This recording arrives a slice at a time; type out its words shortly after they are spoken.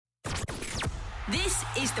This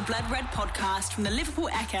is the Blood Red podcast from the Liverpool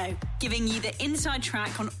Echo, giving you the inside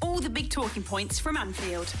track on all the big talking points from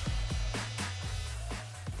Anfield.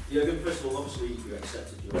 Jürgen, first of all, obviously you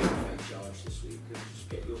accepted your FA charge this week. Can I just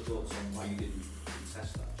get your thoughts on why you didn't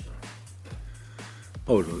contest that charge?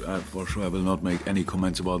 Oh, for sure I will not make any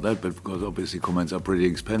comments about that, but because obviously comments are pretty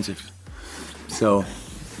expensive. So,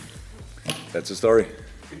 that's the story.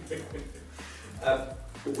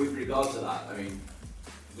 With regard to that, I mean,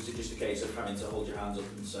 was it just a case of having to hold your hands up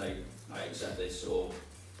and say, I accept this, or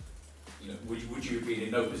would you have been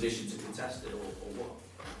in no position to contest it, or what?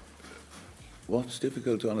 Well, it's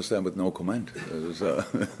difficult to understand with no comment. There's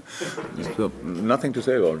nothing to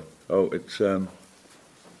say about it. Oh,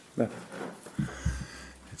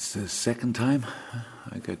 it's the second time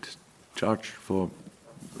I get charged for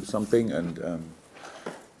something, and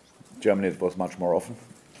Germany it was much more often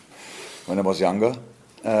when I was younger.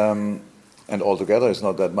 And altogether, it's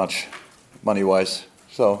not that much money-wise.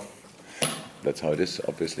 So that's how it is,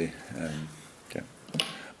 obviously. Yeah.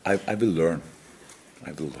 I will learn.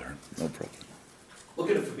 No problem.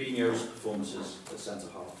 Looking at Fabinho's performances at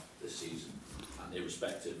centre-half this season, and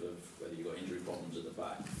irrespective of whether you've got injury problems at the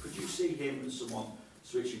back, could you see him as someone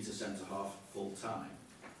switching to centre-half full-time?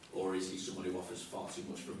 Or is he someone who offers far too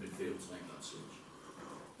much from midfield to make that switch?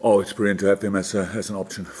 Oh, it's brilliant to have him as an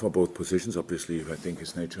option for both positions. Obviously, I think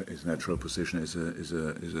his natural position is in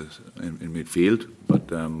midfield, but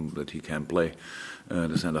that he can play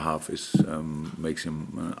the centre half makes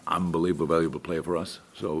him an unbelievable valuable player for us.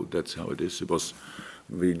 So that's how it is.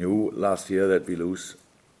 We knew last year that we lose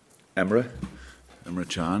Emre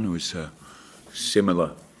Can, who is a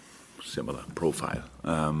similar profile,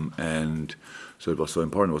 and so it was so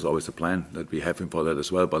important. It was always the plan that we have him for that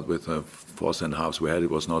as well. But with the 4 centre halves we had, we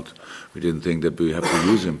didn't think that we have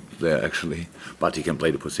to use him there actually. But he can play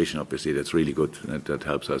the position. Obviously, that's really good. That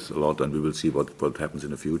helps us a lot, and we will see what happens in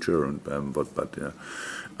the future. But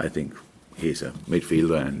I think he's a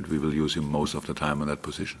midfielder, and we will use him most of the time in that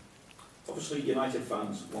position. Obviously, United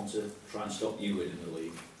fans want to try and stop you winning the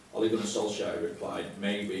league. Ole Gunnar Solskjaer replied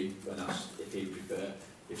maybe when asked if he'd prefer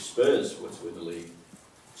if Spurs were to win the league.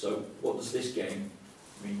 So what does this game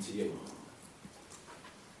mean to you?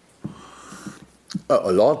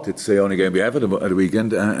 A lot. It's the only game we have at the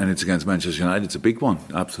weekend, and it's against Manchester United. It's a big one,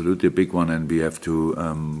 absolutely a big one, and we have to.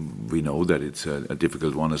 We know that it's a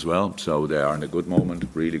difficult one as well. So they are in a good moment,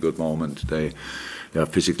 really good moment. They are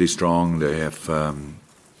physically strong. They have.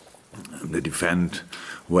 They defend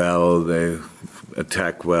well. They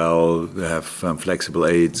attack well. They have flexible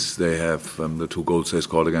aids. They have the 2 goals they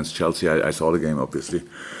scored against Chelsea. I saw the game, obviously,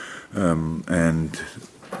 and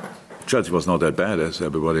Chelsea was not that bad, as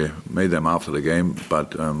everybody made them after the game.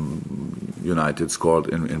 But United scored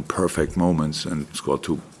in perfect moments and scored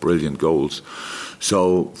 2 brilliant goals.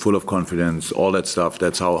 So full of confidence, all that stuff.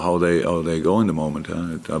 That's how they go in the moment.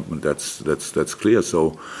 That's clear.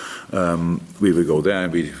 So we will go there,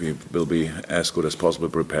 and we will be as good as possible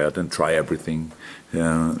prepared and try everything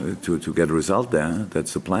to get a result there.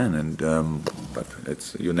 That's the plan. And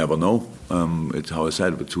but you never know. It's how I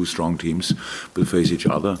said, with 2 strong teams will face each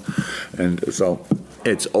other, and so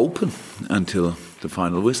it's open until the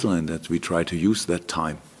final whistle, and that we try to use that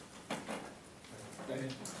time.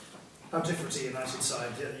 How different to United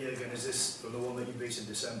side, Jürgen, is this from the one that you beat in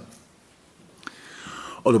December?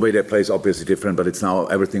 Oh, the way they play is obviously different, but it's now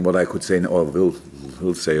everything what I could say or will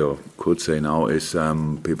say or could say now is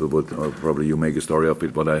people would, or probably you make a story of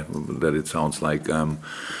it, that it sounds like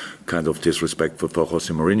kind of disrespectful for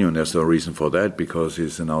Jose Mourinho, and there's no reason for that because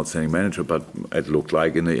he's an outstanding manager. But it looked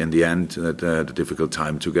like in the end that they had a difficult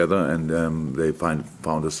time together, and they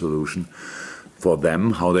found a solution for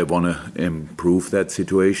them, how they want to improve that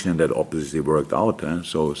situation, and that obviously worked out.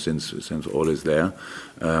 So since all is there,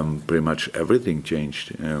 pretty much everything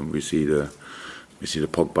changed. We see the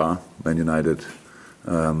Pogba, Man United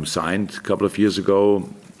signed a couple of years ago.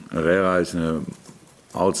 Herrera is in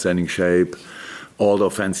outstanding shape. All the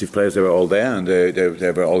offensive players, they were all there, and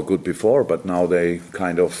they were all good before, but now they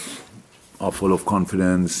kind of are full of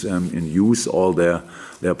confidence and use all their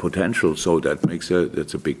potential. So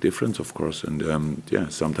that's a big difference, of course. And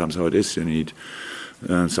sometimes how it is, you need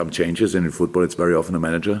some changes. And in football, it's very often a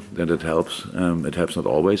manager that it helps. It helps not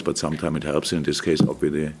always, but sometimes it helps. In this case,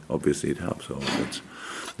 obviously it helps. So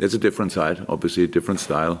that's a different side, obviously a different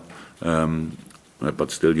style,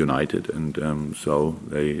 but still united. And so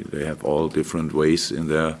they have all different ways in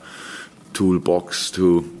their toolbox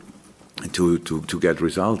to get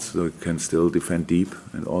results. They can still defend deep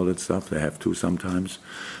and all that stuff. They have to sometimes,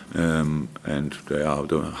 and they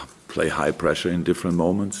play high pressure in different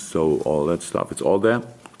moments. So all that stuff, it's all there.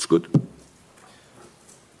 It's good.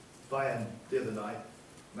 Bayern the other night,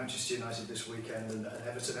 Manchester United this weekend, and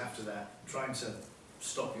Everton after that, trying to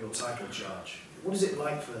stop your title charge. What is it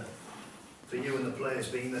like for you and the players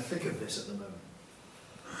being in the thick of this at the moment?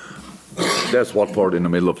 There's Watford in the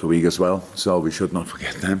middle of the week as well, so we should not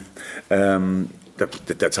forget them.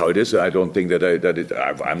 That's how it is. I don't think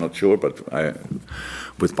I'm not sure, but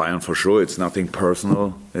with Bayern for sure, it's nothing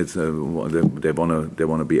personal. It's they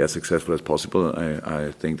wanna be as successful as possible.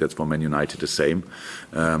 I think that's for Man United the same.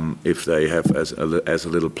 If they have as a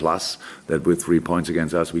little plus that with 3 points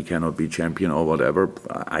against us we cannot be champion or whatever,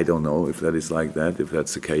 I don't know if that is like that. If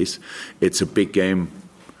that's the case, it's a big game.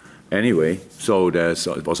 Anyway, so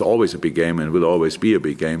it was always a big game and will always be a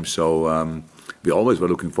big game. So we always were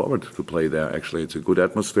looking forward to play there. Actually, it's a good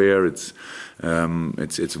atmosphere. It's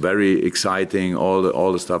very exciting.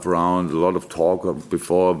 All the stuff around. A lot of talk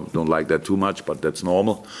before. Don't like that too much, but that's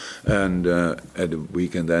normal. And at the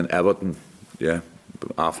weekend then Everton,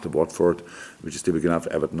 after Watford, which is typical enough.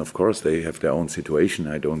 Everton, of course, they have their own situation.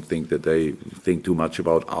 I don't think that they think too much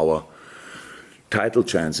about our title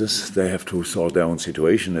chances. They have to sort their own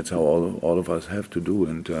situation. That's how all of us have to do.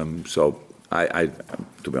 And so I,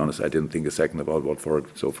 to be honest, I didn't think a second about Watford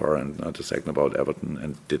so far, and not a second about Everton,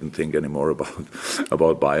 and didn't think anymore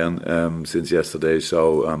about Bayern since yesterday.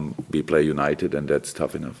 So we play United, and that's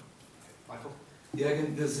tough enough. Michael?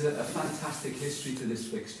 Jürgen, there's a fantastic history to this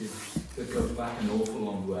fixture that goes back an awful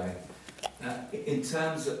long way. In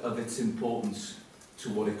terms of its importance to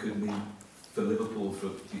what it could mean for Liverpool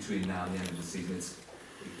between now and the end of the season,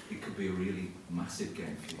 it could be a really massive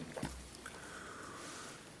game for you.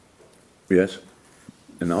 Yes,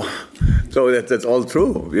 so that's all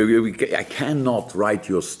true. I cannot write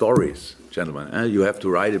your stories, gentlemen. You have to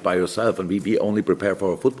write it by yourself, and we only prepare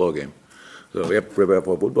for a football game. So we have to prepare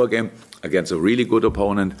for a football game against a really good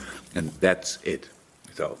opponent, and that's it.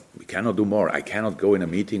 So we cannot do more. I cannot go in a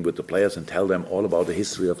meeting with the players and tell them all about the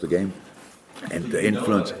history of the game and the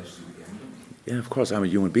influence. Yeah, of course, I'm a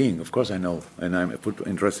human being. Of course I know, and I'm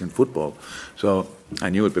interested in football. So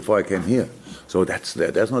I knew it before I came here. So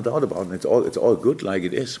there's no doubt about it. It's all good like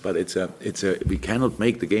it is. But we cannot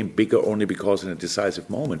make the game bigger only because in a decisive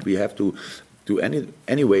moment. We have to do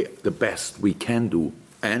anyway the best we can do,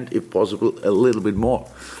 and if possible a little bit more.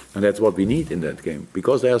 And that's what we need in that game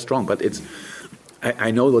because they are strong. But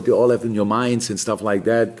I know what you all have in your minds and stuff like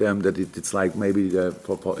that, that it's like maybe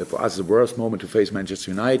for us the worst moment to face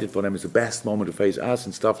Manchester United, for them it's the best moment to face us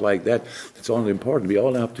and stuff like that. It's all important. We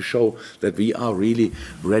all have to show that we are really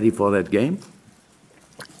ready for that game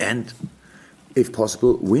and, if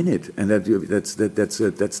possible, win it. And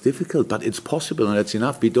that's difficult, but it's possible and that's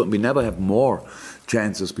enough. We never have more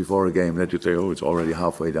chances before a game that you say, oh, it's already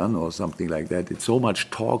halfway done or something like that. It's so much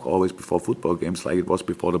talk always before football games, like it was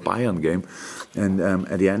before the Bayern game. And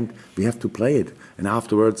at the end, we have to play it. And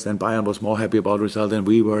afterwards, then Bayern was more happy about the result than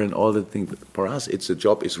we were and all the things. For us, the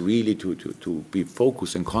job is really to be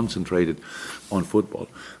focused and concentrated on football.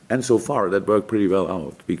 And so far, that worked pretty well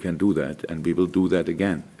out. We can do that, and we will do that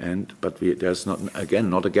again. But there's not a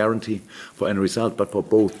guarantee for any result, but for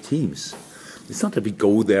both teams. It's not that we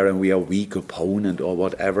go there and we are a weak opponent or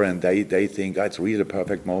whatever, and they think it's really the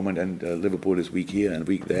perfect moment, and Liverpool is weak here and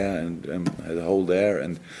weak there, and has a hole there,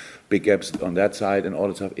 and big gaps on that side, and all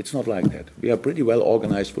that stuff. It's not like that. We are a pretty well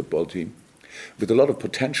organized football team with a lot of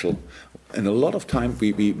potential, and a lot of time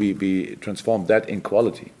we transform that in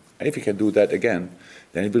quality. And if we can do that again,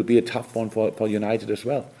 then it will be a tough one for United as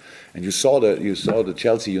well. And you saw the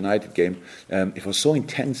Chelsea United game. It was so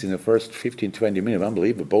intense in the first 15-20 minutes,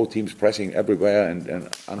 unbelievable. Both teams pressing everywhere and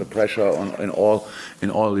under pressure in all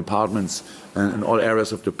departments and in all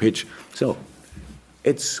areas of the pitch. So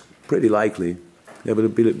it's pretty likely there will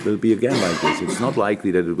be again like this. It's not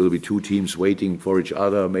likely that it will be two teams waiting for each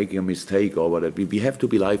other, making a mistake or whatever. We have to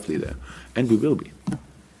be lively there, and we will be.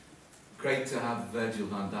 Great to have Virgil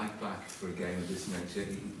van Dijk back for a game of this nature.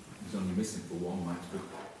 He was only missing for one match, but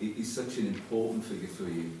he's such an important figure for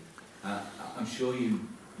you. I'm sure you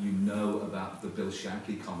know about the Bill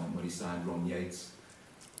Shankly comment when he signed Ron Yates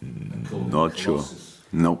and called him Not sure.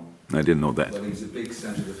 No, I didn't know that. Well, he was a big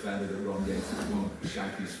centre defender that Ron Yates was one of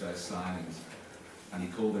Shankly's first signings, and he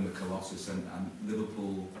called him a colossus. And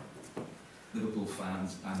Liverpool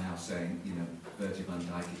fans are now saying, Virgil van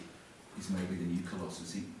Dijk is maybe the new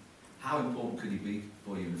colossus. How important could he be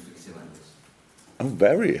for you in a fixture like this?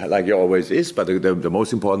 Very, like he always is, but the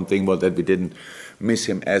most important thing was that we didn't miss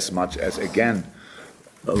him as much as, again,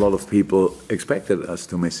 a lot of people expected us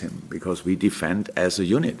to miss him, because we defend as a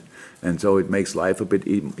unit. And so it makes life a bit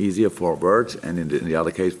easier for Virg, and in the other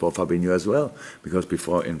case for Fabinho as well, because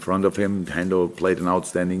before, in front of him, Hendo played an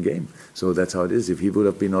outstanding game. So that's how it is. If he would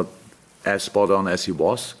have been not as spot on as he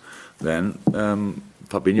was, then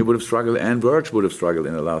Fabinho would have struggled and Verge would have struggled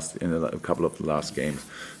in a couple of the last games.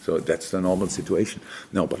 So that's the normal situation.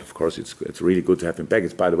 No, but of course it's really good to have him back.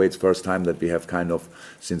 It's, by the way, it's first time that we have kind of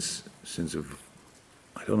since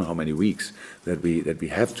I don't know how many weeks that we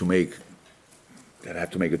have to make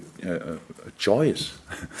a choice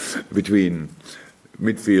between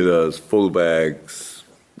midfielders, fullbacks,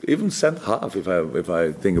 even centre half. If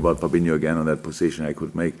I think about Fabinho again on that position, I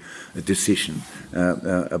could make a decision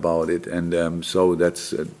about it, and so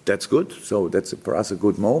that's good. So that's for us a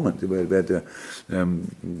good moment.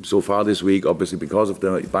 So far this week, obviously because of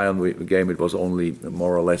the Bayern game, it was only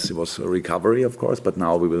more or less it was a recovery, of course. But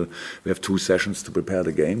now we have 2 sessions to prepare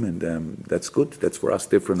the game, and that's good. That's for us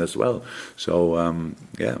different as well. So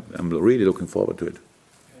yeah, I'm really looking forward to it.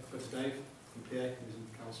 First Dave from PA, who's in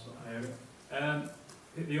Carlsbad area.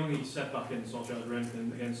 The only setback in Solskjaer's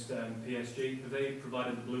ranking against PSG, have they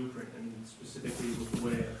provided the blueprint, and specifically with the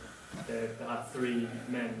way they had 3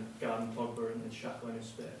 men guarding Pogba and Xhaka in his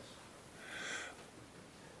space?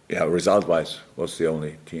 Yeah, result-wise was the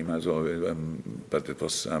only team as well, but it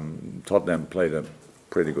was Tottenham played a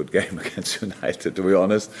pretty good game against United, to be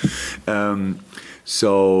honest.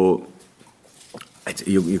 So.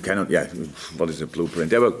 You cannot, yeah, what is the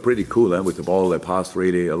blueprint? They were pretty cool with the ball. They passed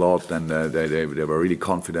really a lot, and they were really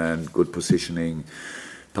confident, good positioning,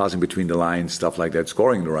 passing between the lines, stuff like that,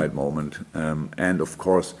 scoring the right moment. And of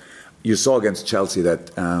course, you saw against Chelsea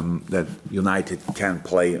that United can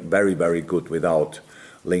play very, very good without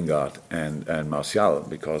Lingard and Martial,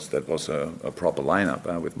 because that was a proper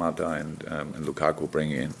lineup with Mata and Lukaku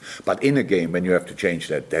bringing in. But in a game when you have to change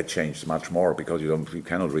that changed much more, because you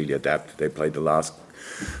cannot really adapt. They played the last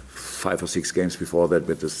 5 or 6 games before that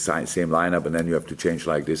with the same lineup, and then you have to change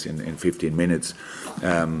like this in 15 minutes.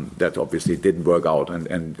 That obviously didn't work out,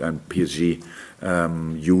 and PSG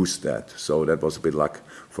used that. So that was a bit luck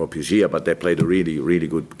for PSG, but they played a really, really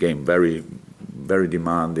good game. Very, very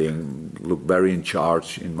demanding, looked very in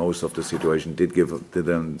charge in most of the situation. Did give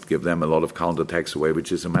them a lot of counterattacks away,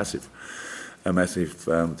 which is a massive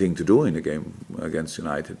thing to do in a game against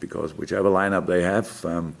United, because whichever lineup they have,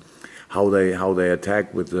 how they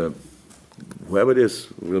attack with whoever it is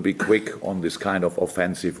will be quick on this kind of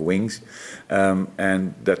offensive wings,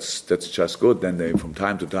 and that's just good. Then they, from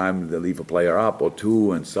time to time, they leave a player up or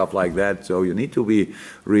 2 and stuff like that. So you need to be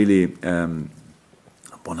really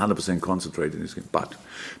 100% concentrated in this game. But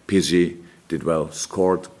PSG did well,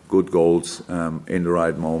 scored good goals in the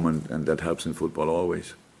right moment, and that helps in football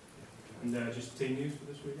always. And just team news for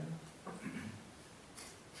this weekend?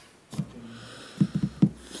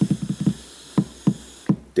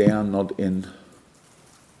 They are not in.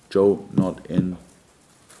 Joe not in.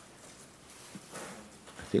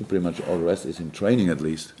 I think pretty much all the rest is in training at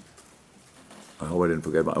least. I hope I didn't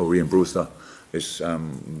forget about Ryan Brewster is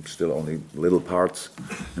still only little parts.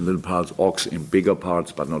 Ox in bigger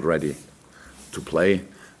parts, but not ready to play.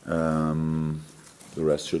 The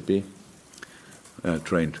rest should be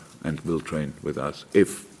trained and will train with us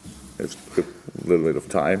if a little bit of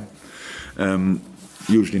time.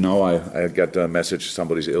 Usually now I get a message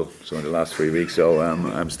somebody's ill, so in the last 3 weeks, so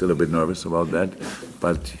I'm still a bit nervous about that,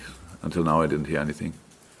 but until now I didn't hear anything.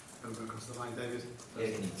 Across the line, David. Yeah,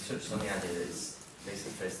 can you touch on the idea that it's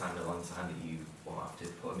basically the first time in a long time that you won't have to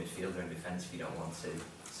put a midfielder in defence if you don't want to,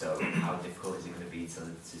 so how difficult is it going to be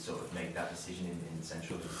to sort of make that decision in the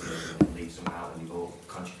central midfield and leave someone out when you've all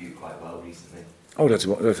contributed quite well recently? Oh, that's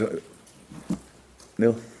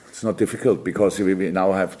Neil. It's not difficult, because we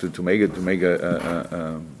now have to make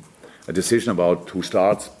a decision about who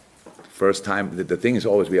starts. First time, the thing is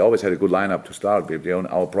we always had a good lineup to start.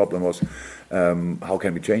 Our problem was how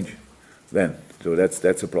can we change then? So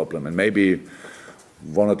that's a problem, and maybe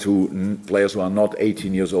 1 or 2 players who are not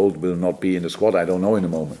 18 years old will not be in the squad. I don't know in a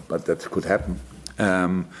moment, but that could happen.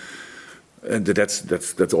 And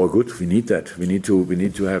that's all good. We need that. We need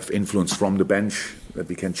to have influence from the bench, that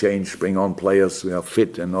we can change, bring on players who are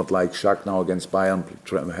fit, and not like Shaq now against Bayern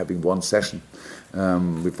having 1 session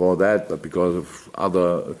before that. But because of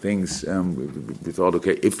other things, we thought,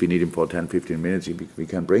 okay, if we need him for 10-15 minutes, we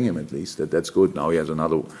can bring him at least. That's good. Now he has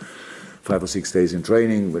another 5 or 6 days in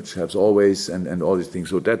training, which helps always, and all these things.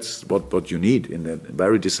 So that's what you need in that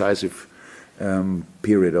very decisive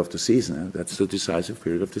period of the season. That's the decisive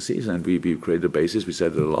period of the season, and we created a basis. We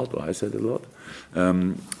said it a lot, or I said it a lot.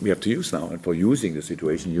 We have to use now, and for using the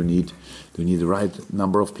situation, you need the right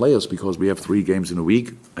number of players, because we have 3 games in a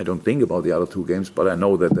week. I don't think about the other 2 games, but I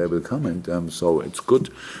know that they will come, and so it's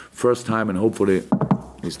good. First time, and hopefully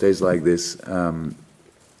it stays like this.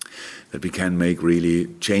 That we can make really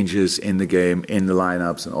changes in the game, in the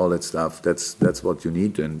lineups, and all that stuff. That's what you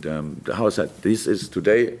need. And how is that? This is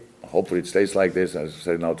today hopefully it stays like this. I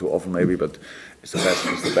say it now too often maybe, but it's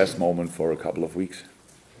the best moment for a couple of weeks.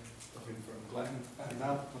 Looking from Glenn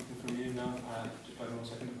now, looking from you now. Just wait 1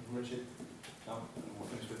 second from Richard. Now, and we'll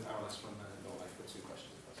finish with RLS from Norway for 2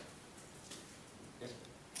 questions. Yes?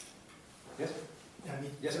 Yes?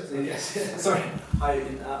 Yes, yes. Sorry. Hi,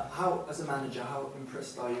 Ian. How, as a manager, how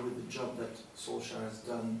impressed are you with the job that Solskjaer has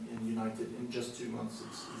done in United in just 2 months?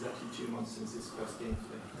 It's exactly 2 months since his first game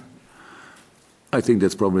today. I think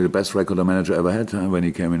that's probably the best record a manager ever had when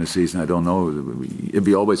he came in the season. I don't know.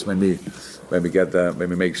 We always when we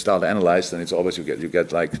start to analyze, then it's always you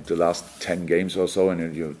get like the last 10 games or so,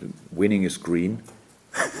 and winning is green.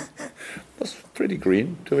 Was pretty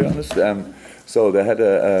green, to be honest. So they had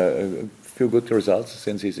a few good results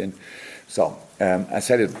since he's in. So I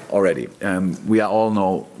said it already. We are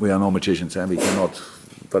no magicians, and we cannot.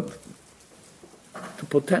 But the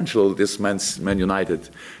potential this Man United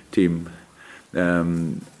team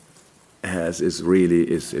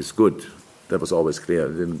is good. That was always clear.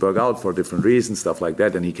 It didn't work out for different reasons, stuff like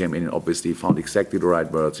that. And he came in and obviously found exactly the right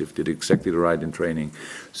words. He did exactly the right in training.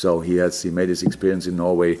 So he made his experience in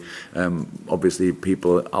Norway. Obviously,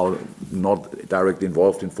 people are not directly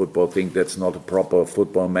involved in football think that's not a proper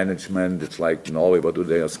football management. It's like Norway, but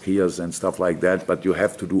they are skiers and stuff like that. But you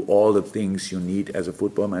have to do all the things you need as a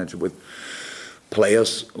football manager with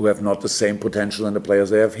players who have not the same potential than the players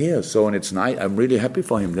they have here. So, and it's nice. I'm really happy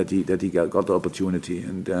for him that he got the opportunity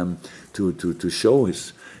and to show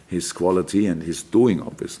his quality and his doing,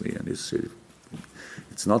 obviously. And it's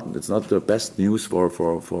not the best news for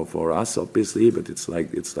us, obviously, but it's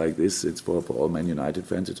like this. It's for all Man United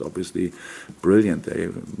fans. It's obviously brilliant. They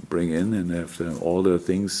bring in and have all the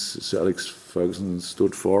things Sir Alex Ferguson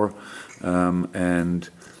stood for, and.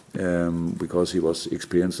 Because he was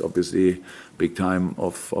experienced, obviously, big time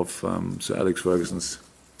of Sir Alex Ferguson's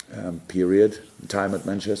time at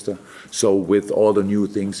Manchester. So with all the new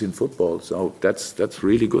things in football, so that's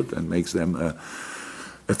really good and makes them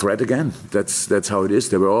a threat again. That's how it is.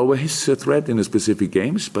 They were always a threat in the specific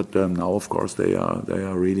games, but now, of course, they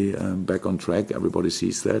are really back on track. Everybody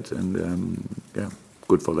sees that, and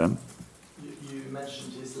good for them. You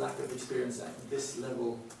mentioned his lack of experience at this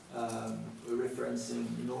level. Referencing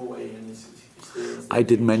Norway and his experience. I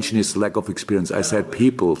didn't mention his lack of experience. I said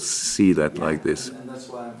people see that like this. And that's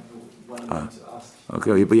why I'm going to ask.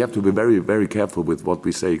 Okay, but you have to be very, very careful with what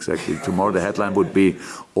we say exactly. Tomorrow the headline would be,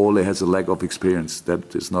 Ole has a lack of experience.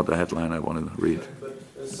 That is not a headline I want to read. But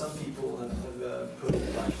some people have put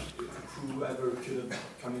it like whoever could have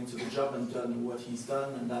come into the job and done what he's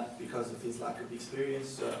done, and that because of his lack of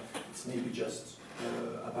experience, it's maybe just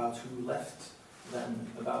about who left than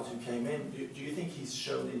about who came in. Do you think he's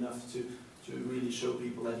shown enough to really show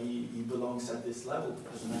people that he belongs at this level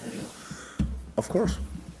as a manager? Of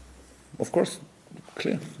course,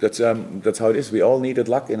 clear. That's how it is. We all needed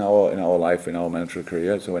luck in our life, in our managerial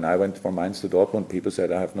career. So when I went from Mainz to Dortmund, people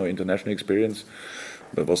said I have no international experience.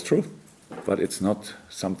 That was true, but it's not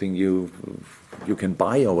something you can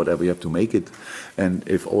buy or whatever. You have to make it. And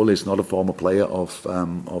if Ole is not a former player of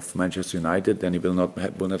Manchester United, then he will not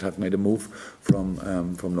have made a move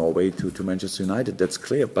from Norway to Manchester United. That's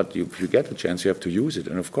clear. But if you get a chance, you have to use it.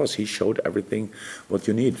 And of course, he showed everything what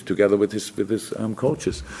you need together with his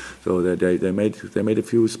coaches. So they made a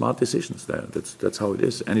few smart decisions there. That's how it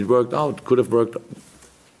is. And it worked out. Could have worked.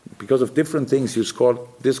 Because of different things, you scored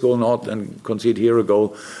this goal not and concede here a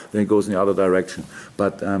goal, then it goes in the other direction.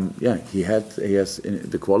 But he has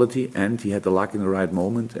the quality and he had the luck in the right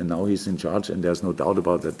moment, and now he's in charge, and there's no doubt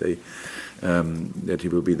about that. That he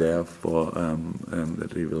will be there for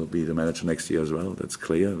that he will be the manager next year as well. That's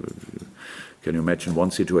clear. Can you imagine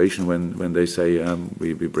one situation when they say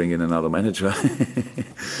we bring in another manager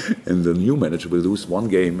and the new manager will lose one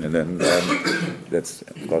game, and then that's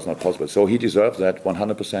of course not possible. So he deserves that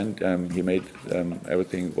 100%. He made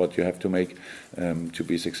everything what you have to make to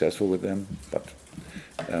be successful with them. But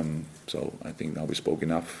so I think now we spoke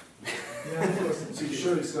enough. Yeah, of course. So you're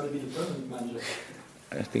sure he's going to be the permanent manager?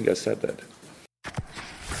 I think I said that.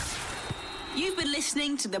 You've been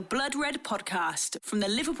listening to the Blood Red podcast from the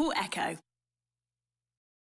Liverpool Echo.